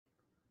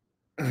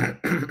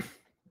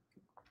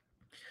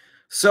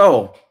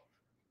So,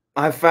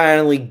 I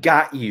finally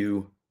got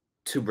you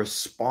to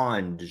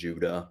respond,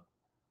 Judah.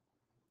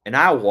 And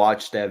I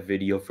watched that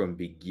video from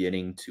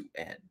beginning to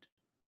end.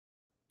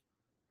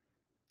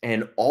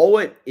 And all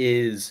it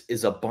is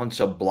a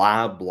bunch of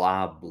blah,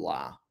 blah,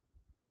 blah.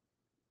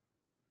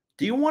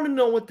 Do you want to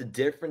know what the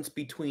difference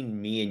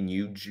between me and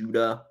you,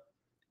 Judah?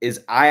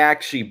 Is I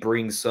actually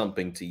bring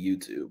something to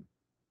YouTube.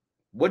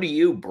 What do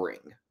you bring?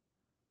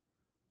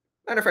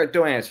 Matter of fact,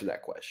 don't answer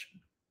that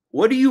question.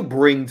 What do you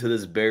bring to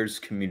this Bears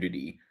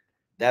community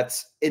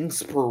that's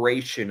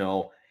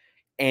inspirational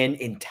and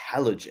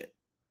intelligent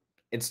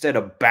instead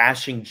of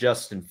bashing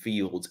Justin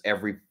Fields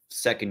every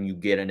second you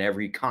get and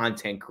every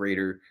content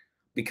creator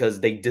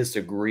because they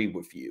disagree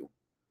with you?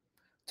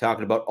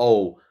 Talking about,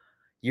 oh,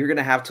 you're going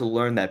to have to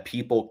learn that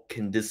people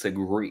can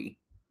disagree.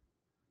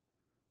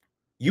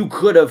 You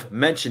could have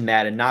mentioned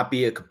that and not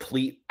be a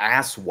complete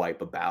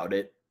asswipe about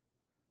it.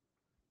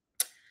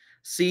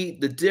 See,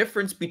 the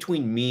difference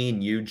between me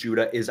and you,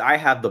 Judah, is I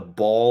have the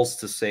balls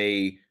to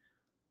say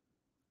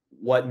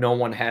what no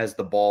one has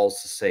the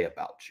balls to say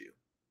about you.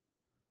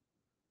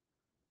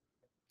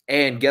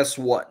 And guess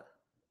what?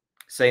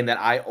 Saying that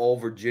I owe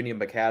Virginia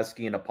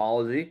McCaskey an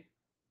apology,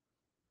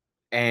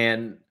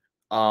 and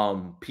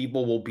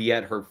people will be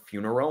at her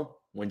funeral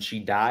when she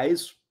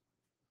dies.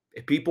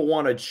 If people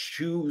want to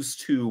choose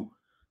to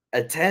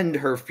attend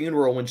her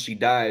funeral when she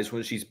dies,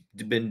 when she's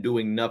been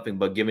doing nothing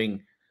but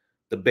giving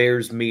the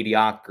Bears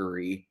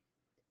mediocrity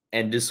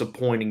and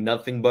disappointing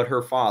nothing but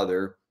her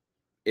father,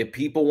 if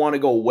people want to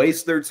go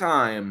waste their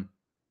time,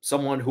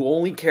 someone who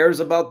only cares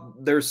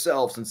about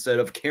themselves instead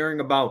of caring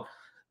about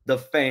the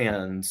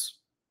fans,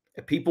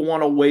 if people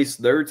want to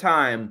waste their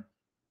time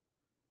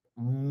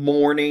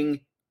mourning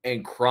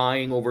and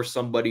crying over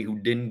somebody who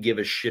didn't give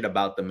a shit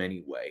about them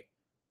anyway,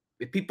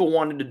 if people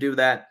wanted to do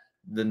that,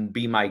 then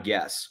be my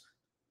guest.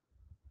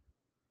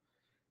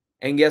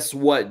 And guess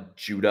what,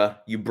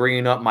 Judah? You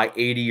bringing up my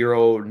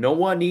 80-year-old. No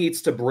one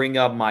needs to bring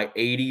up my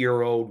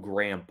 80-year-old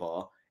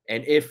grandpa.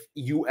 And if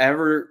you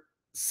ever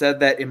said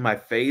that in my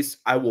face,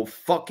 I will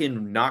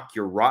fucking knock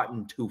your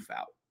rotten tooth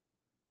out.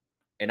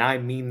 And I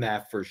mean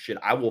that for shit.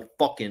 I will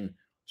fucking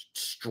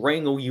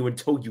strangle you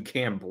until you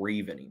can't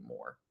breathe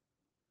anymore.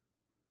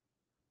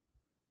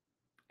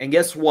 And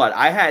guess what?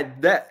 I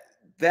had that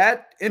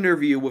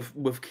interview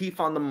with Keith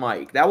on the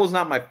mic. That was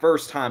not my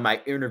first time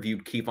I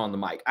interviewed Keith on the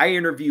mic. I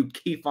interviewed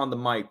Keith on the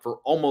mic for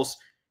almost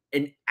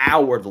an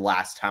hour the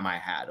last time I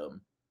had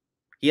him.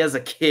 He has a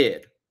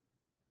kid.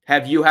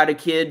 Have you had a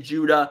kid,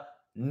 Judah?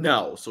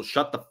 No. So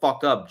shut the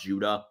fuck up,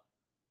 Judah.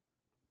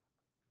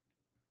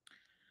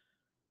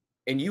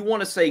 And you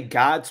want to say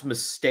God's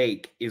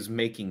mistake is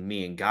making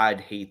me and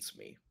God hates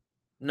me.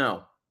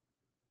 No.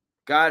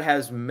 God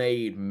has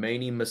made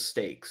many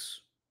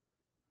mistakes.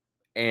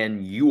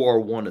 And you are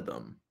one of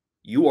them.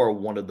 You are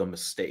one of the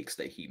mistakes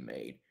that he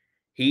made.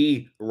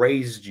 He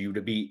raised you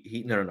to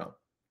be, no.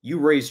 You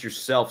raised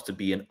yourself to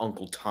be an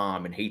Uncle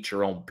Tom and hate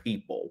your own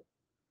people.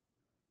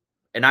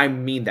 And I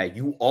mean that.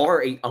 You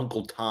are a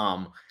Uncle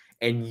Tom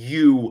and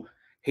you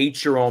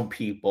hate your own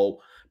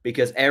people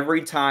because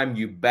every time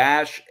you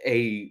bash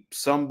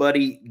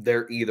somebody,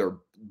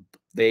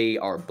 they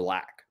are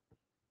black.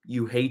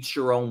 You hate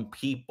your own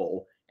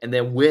people. And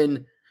then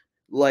when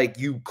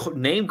you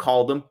name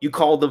called them, you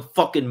called them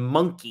fucking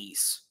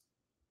monkeys.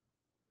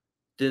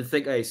 Didn't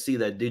think I see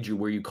that, did you,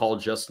 where you called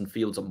Justin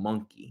Fields a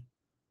monkey?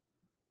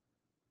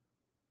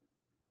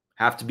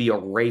 Have to be a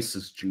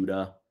racist,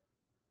 Judah.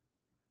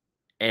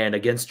 And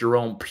against your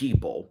own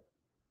people.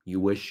 You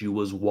wish you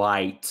was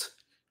white.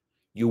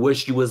 You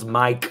wish you was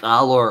my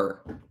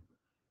color.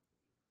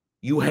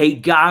 You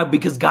hate God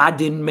because God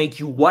didn't make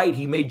you white.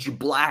 He made you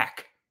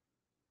black.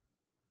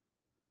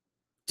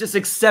 Just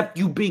accept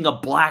you being a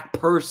black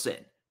person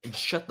and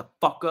shut the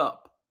fuck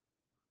up.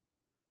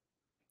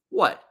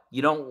 What?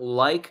 You don't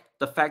like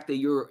the fact that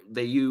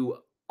you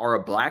are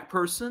a black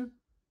person?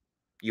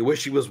 You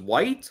wish he was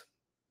white?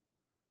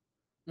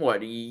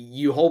 What?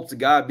 You hope to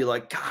God be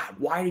like, God,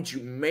 why did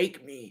you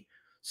make me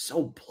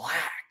so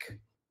black?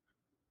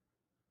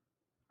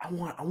 I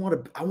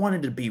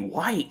wanted to be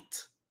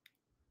white.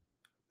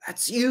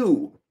 That's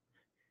you.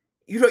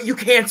 You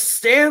can't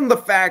stand the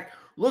fact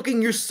looking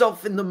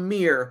yourself in the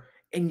mirror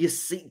and you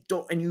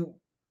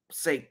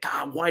say,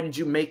 God, why did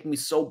you make me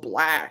so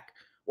black?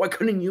 Why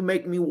couldn't you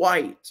make me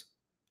white?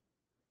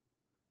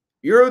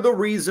 You're the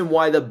reason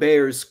why the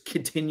Bears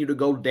continue to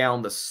go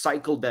down the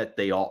cycle that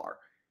they are.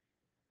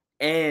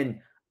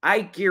 And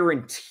I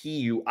guarantee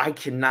you, a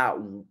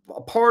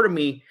part of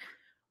me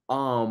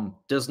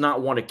does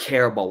not want to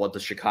care about what the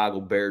Chicago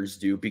Bears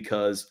do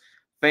because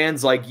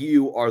fans like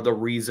you are the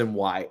reason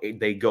why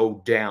they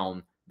go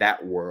down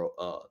that world,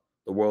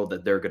 the world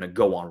that they're going to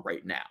go on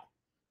right now.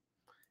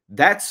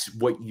 That's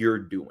what you're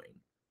doing.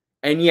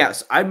 And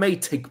yes, I may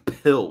take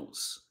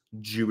pills,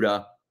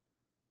 Judah.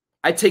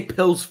 I take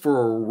pills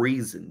for a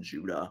reason,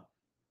 Judah.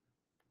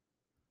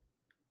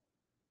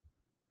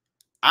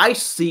 I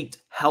sought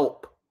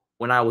help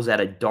when I was at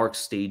a dark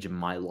stage in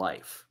my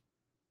life.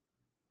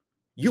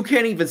 You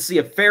can't even see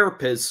a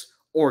therapist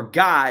or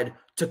God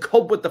to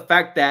cope with the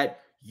fact that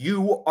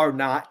you are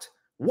not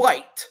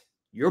white.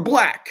 You're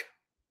black.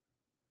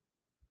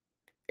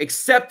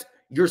 Accept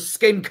your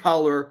skin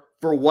color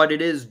for what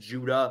it is,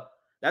 Judah.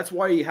 That's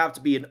why you have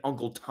to be an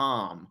Uncle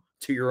Tom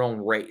to your own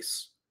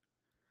race.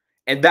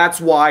 And that's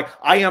why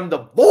I am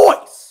the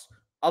voice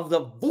of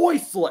the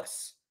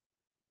voiceless.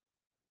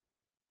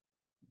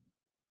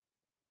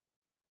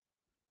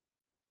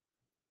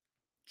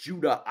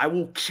 Judah, I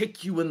will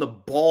kick you in the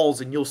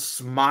balls and you'll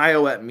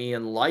smile at me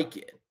and like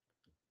it.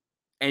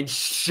 And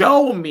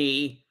show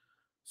me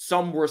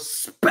some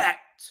respect.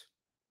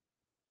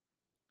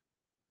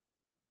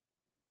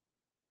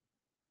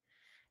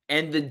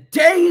 And the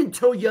day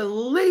until you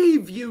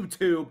leave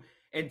YouTube,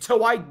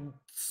 until I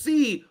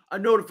see a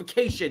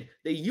notification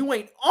that you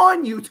ain't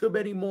on YouTube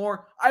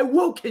anymore, I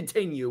will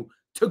continue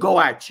to go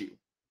at you.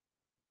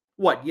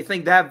 What, you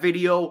think that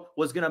video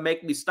was going to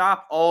make me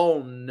stop?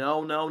 Oh,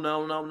 no, no,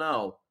 no, no,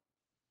 no.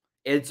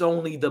 It's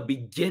only the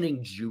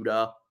beginning,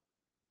 Judah.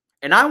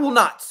 And I will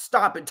not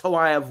stop until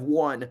I have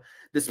won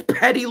this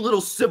petty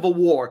little civil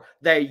war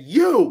that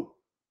you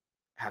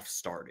have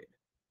started.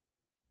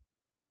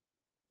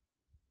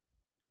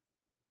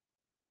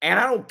 And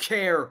I don't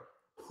care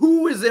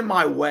who is in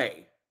my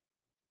way.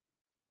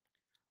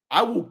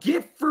 I will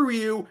get through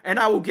you, and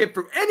I will get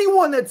through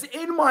anyone that's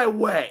in my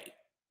way.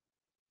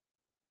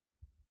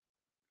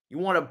 You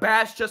want to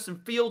bash Justin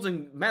Fields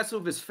and mess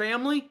with his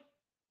family?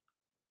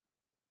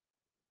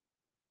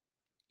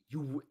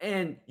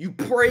 You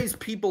praise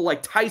people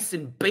like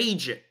Tyson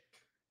Bagent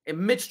and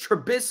Mitch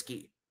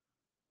Trubisky.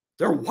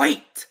 They're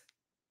white.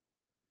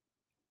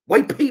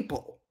 White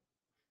people.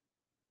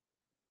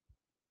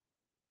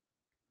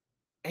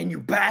 And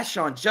you bash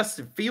on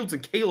Justin Fields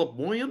and Caleb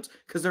Williams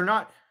because they're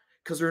not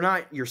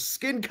your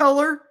skin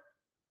color,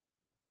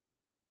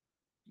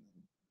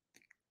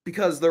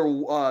 because they're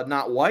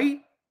not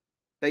white,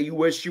 that you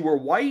wish you were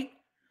white.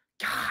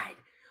 God,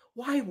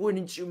 why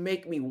wouldn't you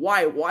make me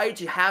white? Why did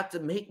you have to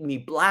make me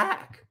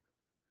black?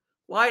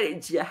 Why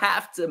did you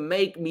have to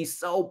make me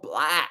so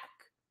black?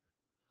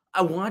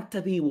 I want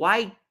to be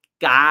white,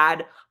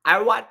 God.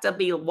 I want to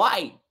be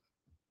white.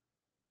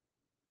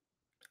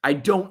 I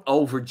don't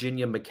owe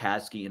Virginia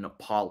McCaskey an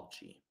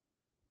apology.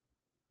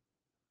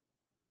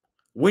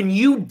 When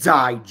you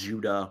die,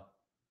 Judah,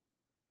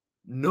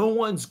 no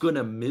one's going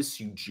to miss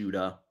you,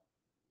 Judah,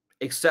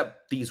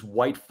 except these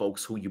white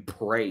folks who you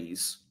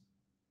praise.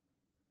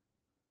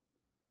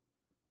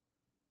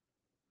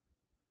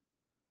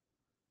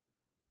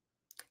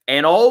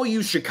 And all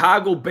you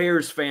Chicago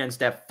Bears fans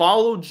that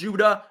follow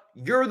Judah,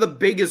 you're the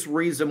biggest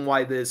reason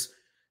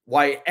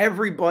why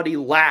everybody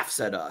laughs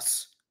at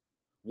us.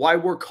 Why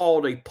we're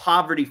called a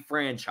poverty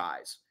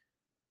franchise.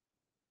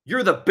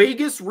 You're the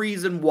biggest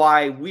reason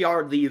why we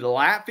are the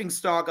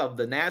laughingstock of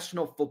the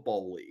National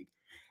Football League.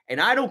 And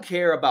I don't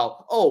care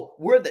about, oh,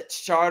 we're the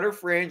charter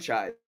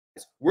franchise.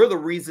 We're the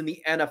reason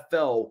the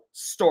NFL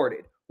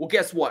started. Well,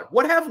 guess what?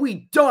 What have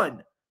we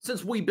done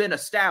since we've been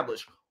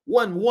established?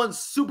 Won one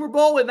Super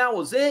Bowl and that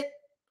was it?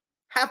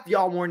 Half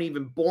y'all weren't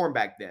even born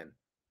back then.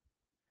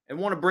 And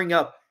want to bring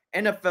up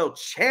NFL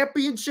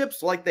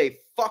championships like they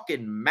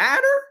fucking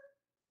matter?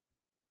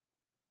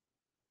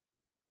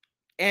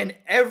 And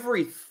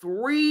every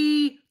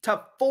 3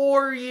 to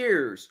 4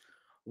 years,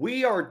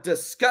 we are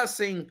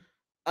discussing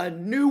a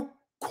new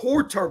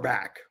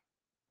quarterback.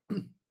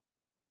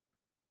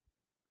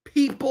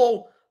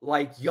 People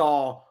like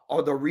y'all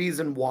are the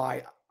reason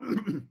why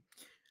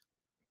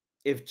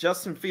if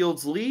Justin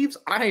Fields leaves,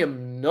 I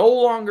am no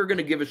longer going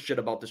to give a shit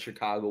about the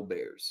Chicago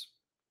Bears.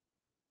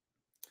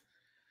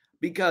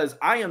 Because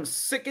I am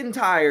sick and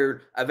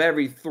tired of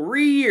every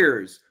 3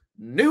 years,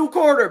 new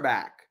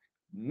quarterback.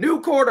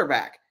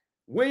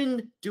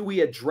 When do we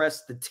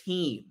address the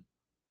team?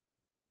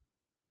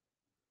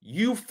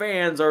 You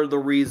fans are the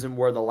reason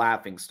we're the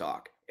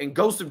laughingstock. And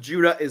Ghost of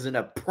Judah is in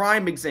a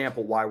prime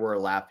example why we're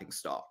a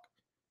laughingstock.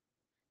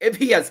 If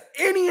he has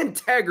any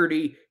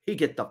integrity, he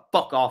get the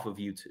fuck off of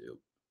YouTube.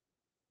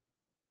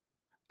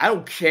 I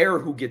don't care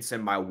who gets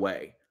in my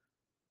way.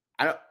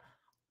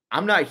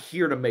 I'm not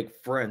here to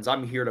make friends.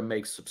 I'm here to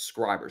make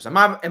subscribers. Am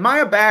I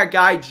a bad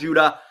guy,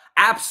 Judah?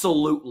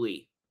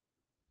 Absolutely.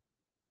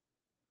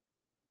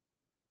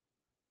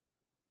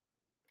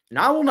 And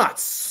I will not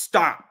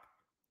stop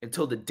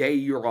until the day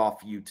you're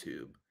off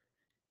YouTube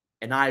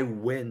and I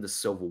win the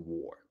Civil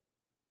War.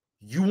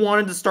 You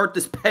wanted to start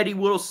this petty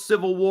little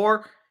civil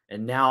war,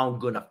 and now I'm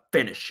going to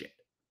finish it.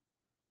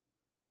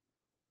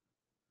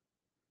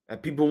 And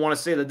people want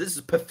to say that this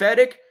is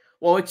pathetic.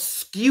 Well,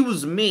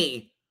 excuse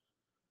me.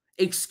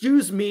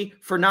 Excuse me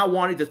for not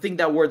wanting to think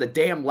that we're the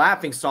damn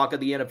laughingstock of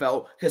the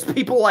NFL, because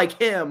people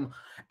like him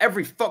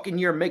every fucking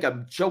year make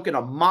a joke and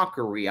a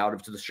mockery out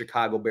of the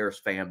Chicago Bears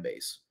fan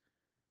base.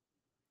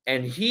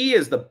 And he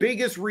is the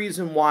biggest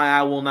reason why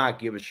I will not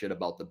give a shit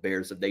about the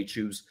Bears if they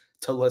choose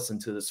to listen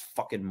to this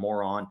fucking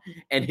moron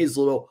and his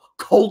little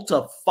cult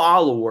of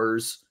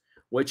followers,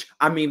 which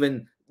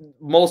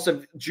most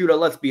of, Judah,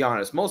 let's be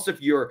honest, most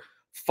of your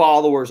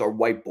followers are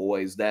white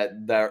boys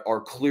that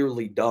are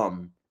clearly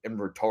dumb and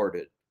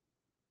retarded.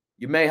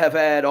 You may have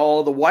had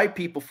all the white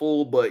people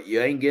fooled, but you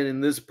ain't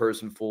getting this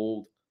person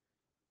fooled.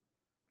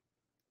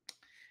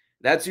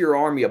 That's your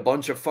army, a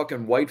bunch of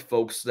fucking white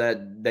folks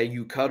that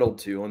you cuddle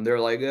to, and they're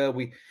like,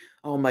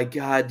 oh my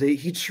god,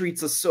 he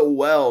treats us so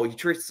well. He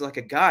treats us like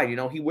a guy. You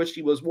know, he wished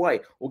he was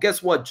white. Well,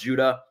 guess what,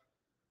 Judah?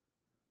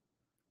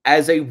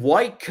 As a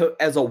white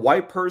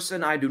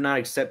person, I do not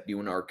accept you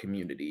in our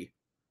community.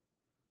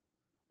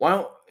 Why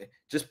don't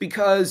just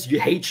because you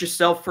hate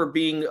yourself for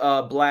being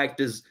black,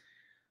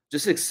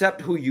 just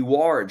accept who you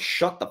are and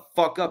shut the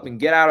fuck up and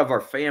get out of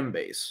our fan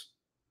base.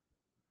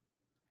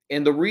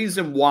 And the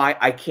reason why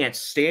I can't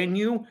stand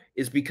you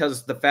is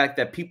because the fact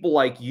that people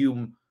like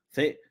you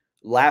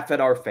laugh at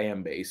our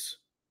fan base.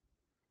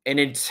 And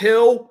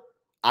until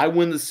I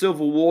win the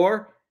Civil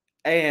War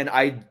and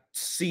I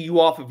see you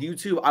off of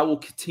YouTube, I will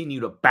continue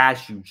to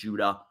bash you,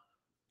 Judah.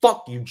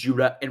 Fuck you,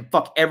 Judah, and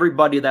fuck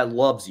everybody that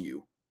loves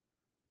you.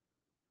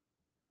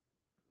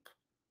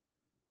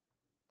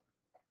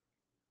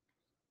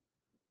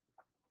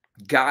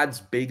 God's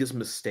biggest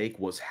mistake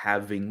was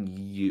having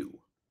you.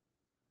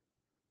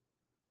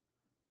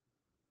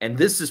 And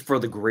this is for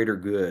the greater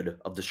good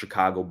of the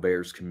Chicago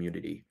Bears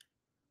community.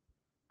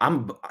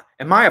 Am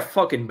I a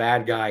fucking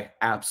bad guy?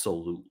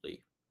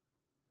 Absolutely.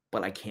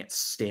 But I can't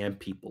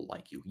stand people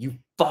like you. You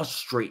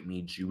frustrate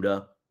me,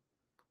 Judah.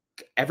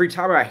 Every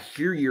time I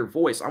hear your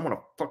voice, I want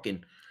to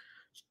fucking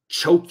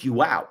choke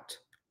you out.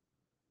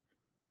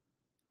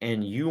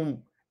 And you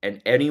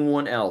and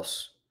anyone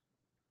else,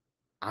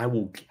 I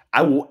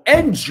will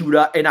end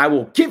Judah, and I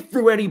will get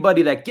through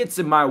anybody that gets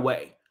in my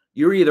way.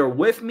 You're either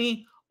with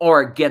me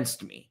or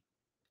against me.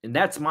 And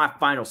that's my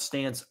final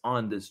stance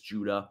on this,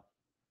 Judah.